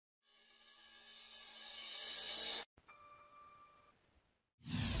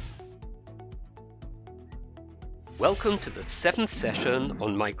Welcome to the 7th session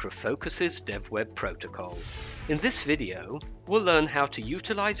on Micro Focus's DevWeb protocol. In this video, we'll learn how to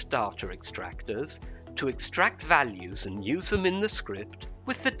utilize data extractors to extract values and use them in the script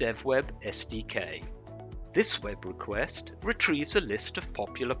with the DevWeb SDK. This web request retrieves a list of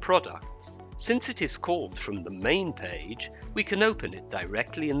popular products. Since it is called from the main page, we can open it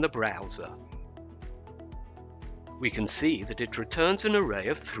directly in the browser. We can see that it returns an array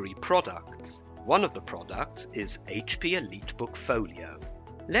of 3 products. One of the products is HP EliteBook Folio.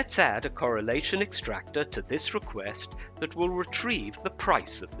 Let's add a correlation extractor to this request that will retrieve the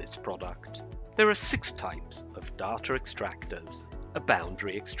price of this product. There are 6 types of data extractors. A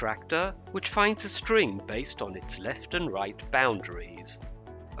boundary extractor, which finds a string based on its left and right boundaries.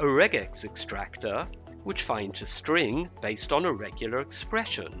 A regex extractor, which finds a string based on a regular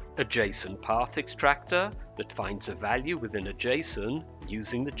expression. A JSON path extractor that finds a value within a JSON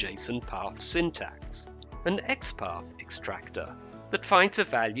using the JSON path syntax. An XPath extractor that finds a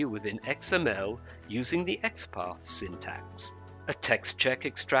value within XML using the XPath syntax. A text check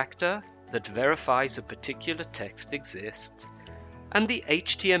extractor that verifies a particular text exists. And the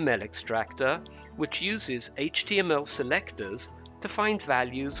HTML extractor, which uses HTML selectors to find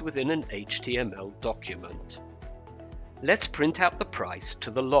values within an HTML document. Let's print out the price to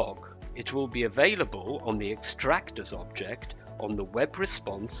the log. It will be available on the extractors object on the web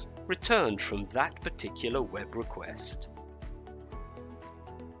response returned from that particular web request.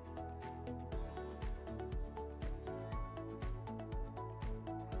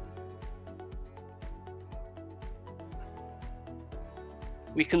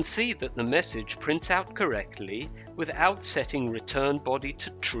 We can see that the message prints out correctly without setting return body to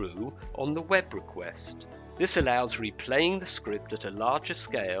true on the web request. This allows replaying the script at a larger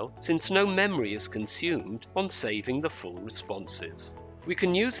scale since no memory is consumed on saving the full responses. We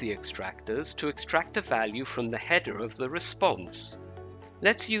can use the extractors to extract a value from the header of the response.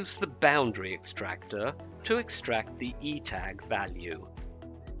 Let's use the boundary extractor to extract the eTag value.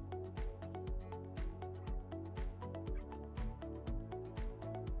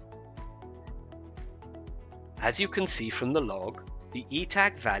 As you can see from the log, the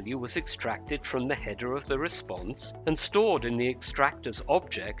eTag value was extracted from the header of the response and stored in the extractors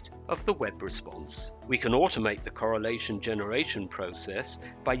object of the web response. We can automate the correlation generation process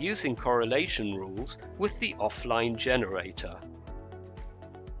by using correlation rules with the offline generator.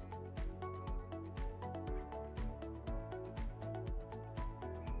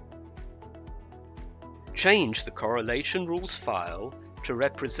 Change the correlation rules file to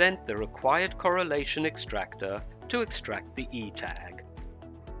represent the required correlation extractor to extract the eTag.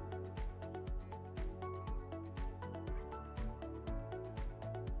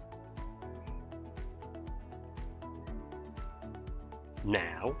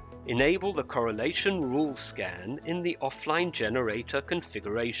 Now, enable the correlation rules scan in the offline generator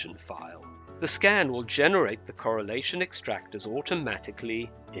configuration file. The scan will generate the correlation extractors automatically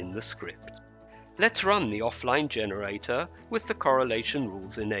in the script. Let's run the offline generator with the correlation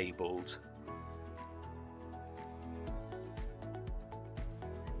rules enabled.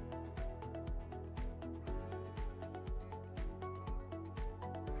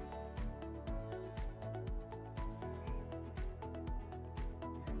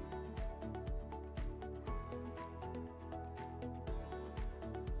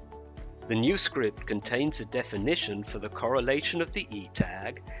 The new script contains a definition for the correlation of the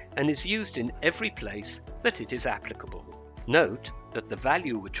eTag and is used in every place that it is applicable. Note that the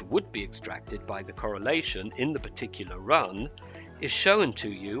value which would be extracted by the correlation in the particular run is shown to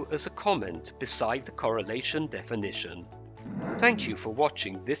you as a comment beside the correlation definition. Thank you for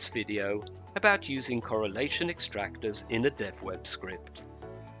watching this video about using correlation extractors in a DevWeb script.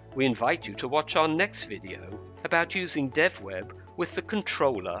 We invite you to watch our next video about using DevWeb with the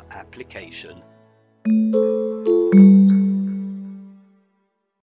controller application.